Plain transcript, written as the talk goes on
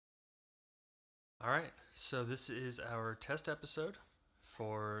All right, so this is our test episode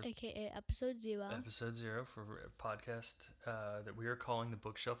for AKA episode 0. episode 0 for a podcast that we are calling The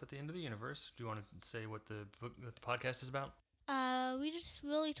Bookshelf at the End of the Universe. Do you want to say what the podcast is about? We just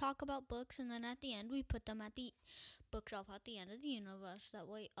really talk about books, and then at the end we put them at the bookshelf at the end of the universe. That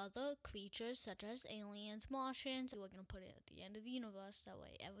way other creatures such as aliens, Martians, we're going to put it at the end of the universe. That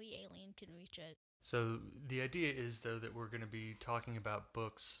way every alien can reach it. So the idea is, though, that we're going to be talking about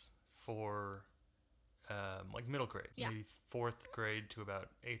books for like middle grade, maybe 4th grade to about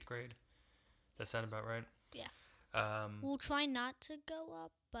 8th grade. Does that sound about right? Yeah. We'll try not to go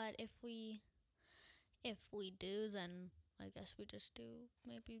up, but if we do, then I guess we just do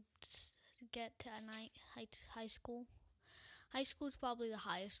maybe get to high school. High school is probably the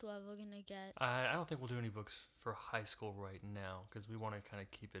highest we're ever going to get. I don't think we'll do any books for high school right now because we want to kind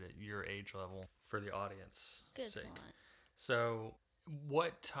of keep it at your age level for the audience sake. Point. So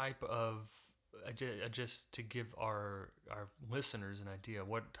what type of, just to give our listeners an idea,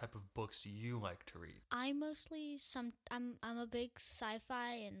 what type of books do you like to read? I'm a big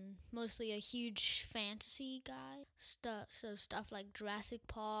sci-fi and mostly a huge fantasy guy. Stuff like Jurassic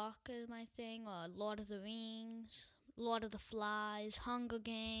Park is my thing, or Lord of the Rings, Lord of the Flies, Hunger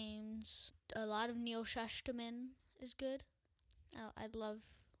Games. A lot of Neil Shusterman is good. I love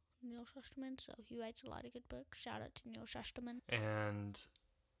Neil Shusterman, so he writes a lot of good books. Shout out to Neil Shusterman. And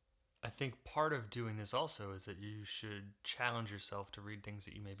I think part of doing this also is that you should challenge yourself to read things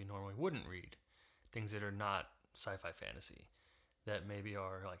that you maybe normally wouldn't read. Things that are not sci-fi fantasy, that maybe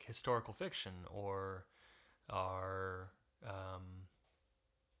are like historical fiction or are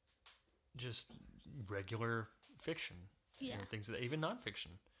just regular fiction. Yeah. Things that even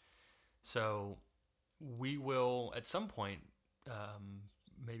nonfiction. So we will at some point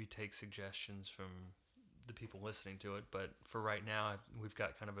maybe take suggestions from the people listening to it, but for right now we've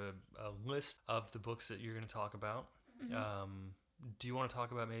got kind of a list of the books that you're going to talk about. Do you want to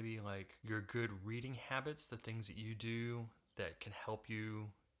talk about maybe like your good reading habits, the things that you do that can help you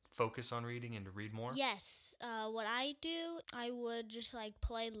focus on reading and to read more? Yes. What I do, I would just like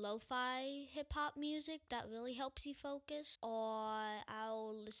play lo-fi hip-hop music that really helps you focus, or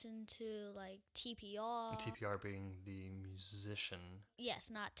I'll listen to like TPR. TPR being the musician. Yes,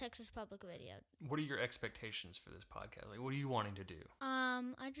 not Texas Public Radio. What are your expectations for this podcast? Like, what are you wanting to do?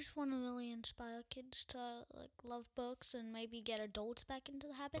 I just want to really inspire kids to like love books and maybe get adults back into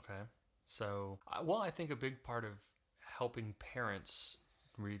the habit. Okay. So, well, I think a big part of helping parents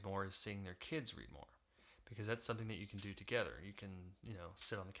read more is seeing their kids read more, because that's something that you can do together. You can,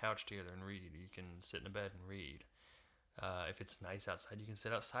 sit on the couch together and read. You can sit in a bed and read. If it's nice outside, you can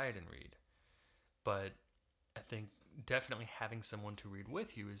sit outside and read. But I think definitely having someone to read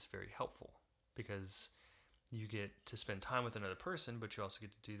with you is very helpful, because you get to spend time with another person, but you also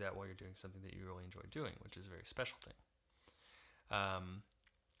get to do that while you're doing something that you really enjoy doing, which is a very special thing.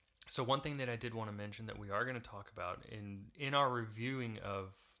 So one thing that I did want to mention that we are going to talk about in our reviewing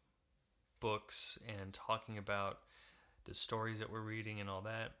of books and talking about the stories that we're reading and all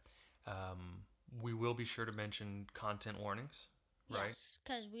that, we will be sure to mention content warnings, right? Yes,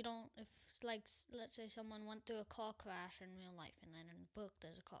 because we don't, if like, let's say someone went through a car crash in real life and then in the book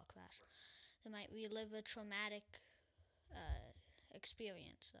there's a car crash, they might relive a traumatic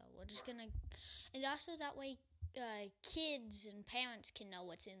experience. So we're just going to, and also that way kids and parents can know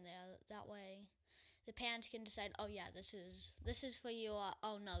what's in there. That way the parents can decide, oh yeah, this is for you, or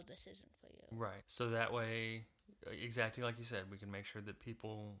oh no, this isn't for you. Right. So that way, exactly like you said, we can make sure that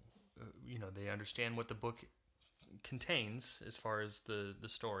people, they understand what the book contains as far as the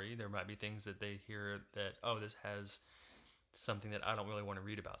story. There might be things that they hear that, oh, this has something that I don't really want to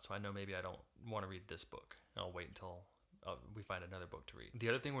read about, so I know maybe I don't want to read this book. I'll wait until we find another book to read. The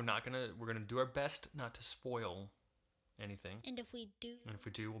other thing, we're gonna do our best not to spoil anything. And if we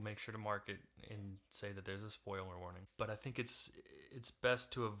do, we'll make sure to mark it and say that there's a spoiler warning. But I think it's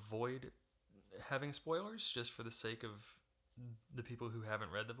best to avoid having spoilers, just for the sake of the people who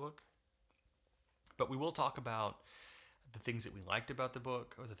haven't read the book. But we will talk about the things that we liked about the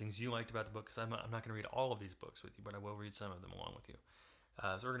book, or the things you liked about the book, because I'm not going to read all of these books with you, but I will read some of them along with you.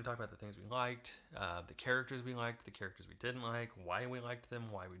 So we're going to talk about the things we liked, the characters we liked, the characters we didn't like, why we liked them,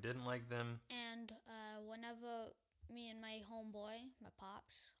 why we didn't like them. And whenever me and my homeboy, my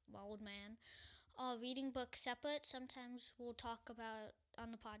pops, my old man, are reading books separate, sometimes we'll talk about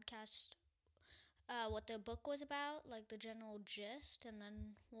on the podcast what the book was about, like the general gist, and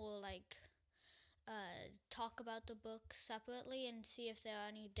then we'll like talk about the book separately and see if there are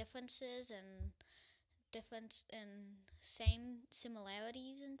any differences and same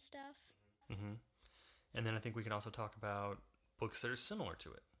similarities and stuff. Mm-hmm. And then I think we can also talk about books that are similar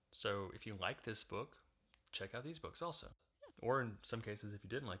to it. So if you like this book, check out these books also. Or in some cases, if you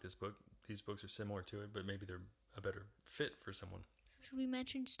didn't like this book, these books are similar to it, but maybe they're a better fit for someone. Should we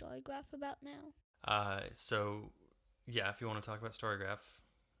mention Storygraph about now? So yeah, if you want to talk about Storygraph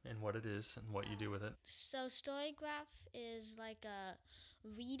and what it is and what you do with it. So Storygraph is like a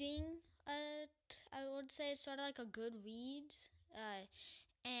reading. I would say it's sort of like a Goodreads.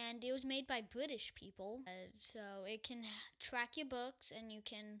 And it was made by British people. So it can track your books, and you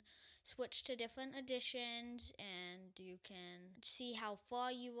can switch to different editions, and you can see how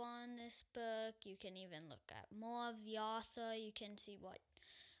far you are in this book. You can even look at more of the author. You can see what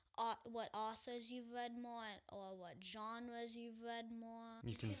authors you've read more, or what genres you've read more.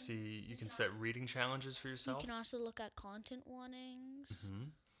 You can set reading challenges for yourself. You can also look at content warnings. Mm-hmm.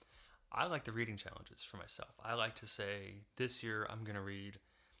 I like the reading challenges for myself. I like to say, this year I'm going to read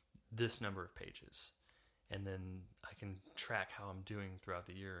this number of pages. And then I can track how I'm doing throughout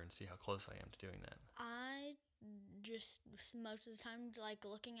the year and see how close I am to doing that. I just most of the time like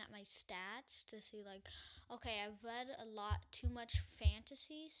looking at my stats to see like, okay, I've read too much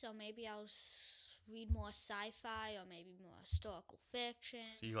fantasy, so maybe I'll read more sci-fi or maybe more historical fiction.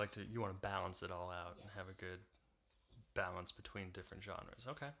 So you want to balance it all out. Yes. And have a good balance between different genres.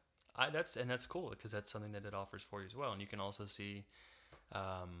 Okay. That's cool because that's something that it offers for you as well. And you can also see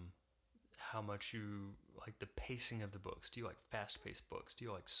how much you like the pacing of the books. Do you like fast-paced books? Do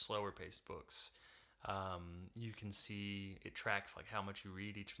you like slower-paced books? You can see it tracks like how much you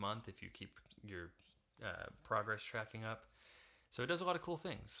read each month if you keep your progress tracking up. So it does a lot of cool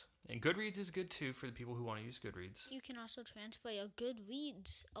things. And Goodreads is good too for the people who want to use Goodreads. You can also transfer your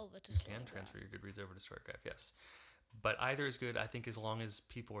Goodreads over to Storygraph. You can transfer your Goodreads over to Storygraph, yes. But either is good, I think, as long as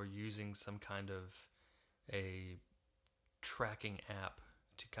people are using some kind of a tracking app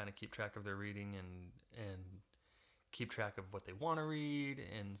to kind of keep track of their reading and keep track of what they want to read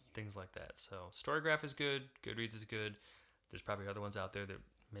and things like that. So Storygraph is good. Goodreads is good. There's probably other ones out there that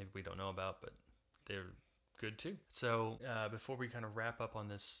maybe we don't know about, but they're good too. So before we kind of wrap up on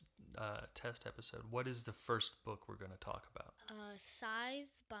this test episode, what is the first book we're going to talk about?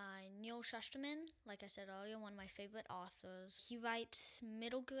 Scythe by Neil Shusterman. Like I said earlier, one of my favorite authors. He writes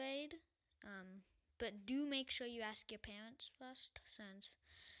middle grade, but do make sure you ask your parents first, since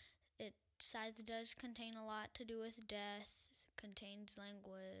Scythe does contain a lot to do with death, contains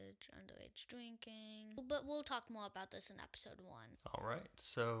language, underage drinking. But we'll talk more about this in episode 1. All right.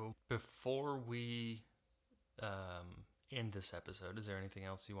 So before we end this episode, is there anything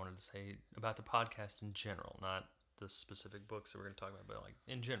else you wanted to say about the podcast in general? Not the specific books that we're going to talk about, but like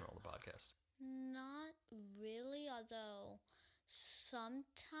in general, the podcast. Not really, although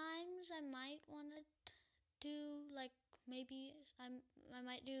sometimes I might want to do like maybe I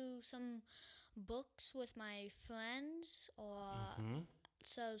might do some books with my friends, or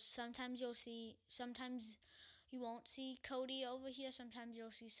so sometimes you won't see Cody over here. Sometimes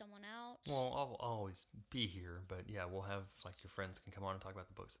you'll see someone else. Well, I'll always be here, but yeah, we'll have like your friends can come on and talk about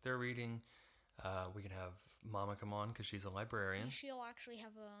the books that they're reading. We can have Mama come on because she's a librarian. And she'll actually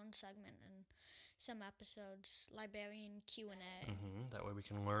have her own segment in some episodes, librarian Q&A. That way we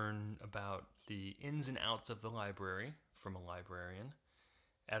can learn about the ins and outs of the library from a librarian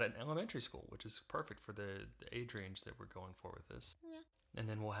at an elementary school, which is perfect for the age range that we're going for with this. Yeah. And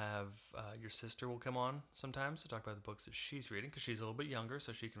then we'll have your sister will come on sometimes to talk about the books that she's reading because she's a little bit younger,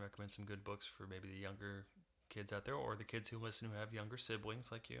 so she can recommend some good books for maybe the younger kids out there or the kids who listen who have younger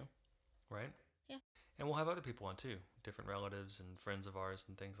siblings like you, right? Yeah. And we'll have other people on too, different relatives and friends of ours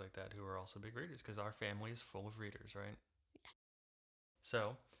and things like that who are also big readers because our family is full of readers, right? Yeah.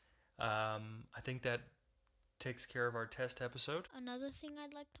 So I think that takes care of our test episode. Another thing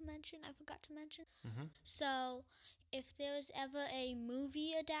I'd like to mention, I forgot to mention. So if there is ever a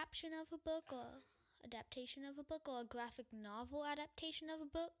movie adaptation of a book or a graphic novel adaptation of a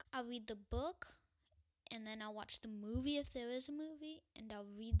book, I'll read the book and then I'll watch the movie if there is a movie, and I'll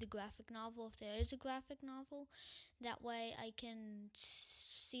read the graphic novel if there is a graphic novel. That way I can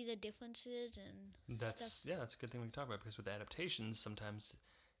see the differences and stuff. Yeah, that's a good thing we can talk about because with adaptations, sometimes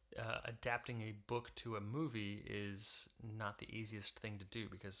adapting a book to a movie is not the easiest thing to do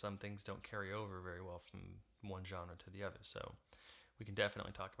because some things don't carry over very well from one genre to the other. So we can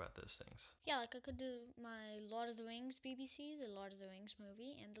definitely talk about those things. Yeah, like I could do my Lord of the Rings BBC, the Lord of the Rings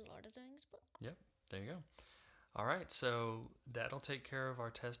movie, and the Lord of the Rings book. Yep, there you go. All right, so that'll take care of our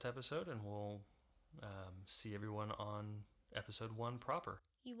test episode, and we'll see everyone on episode 1 proper.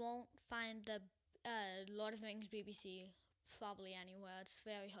 You won't find the Lord of the Rings BBC probably anywhere. It's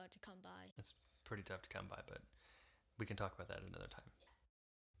very hard to come by. It's pretty tough to come by, but we can talk about that another time.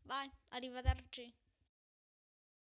 Bye. Arrivederci.